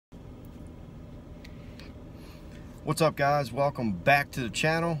What's up, guys? Welcome back to the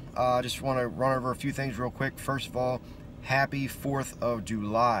channel. I just want to run over a few things real quick. First of all, happy 4th of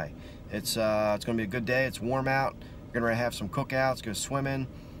July. It's going to be a good day. It's warm out. We're going to have some cookouts, go swimming,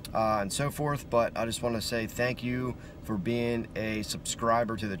 and so forth. But I just want to say thank you for being a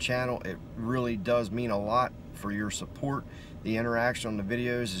subscriber to the channel. It really does mean a lot for your support. The interaction on the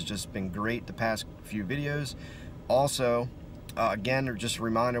videos has just been great the past few videos. Also, again, just a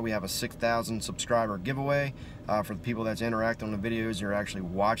reminder, we have a 6,000 subscriber giveaway for the people that's interacting on the videos and you're actually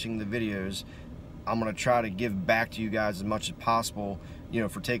watching the videos. I'm going to try to give back to you guys as much as possible,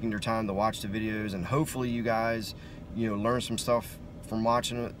 for taking your time to watch the videos, and hopefully you guys, learn some stuff from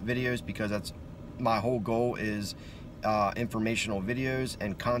watching the videos, because that's my whole goal, is informational videos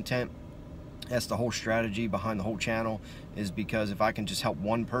and content. That's the whole strategy behind the whole channel, is because if I can just help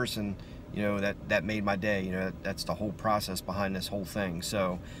one person, that made my day. That's the whole process behind this whole thing.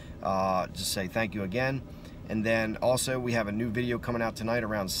 So just say thank you again. And then also, we have a new video coming out tonight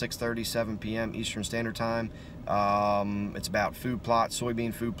around 6:30, 7 p.m. Eastern Standard Time. It's about food plots,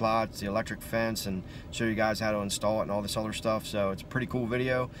 soybean food plots, the electric fence, and show you guys how to install it and all this other stuff. So it's a pretty cool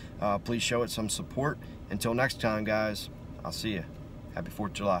video. Please show it some support. Until next time, guys, I'll see you. Happy 4th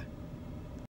of July.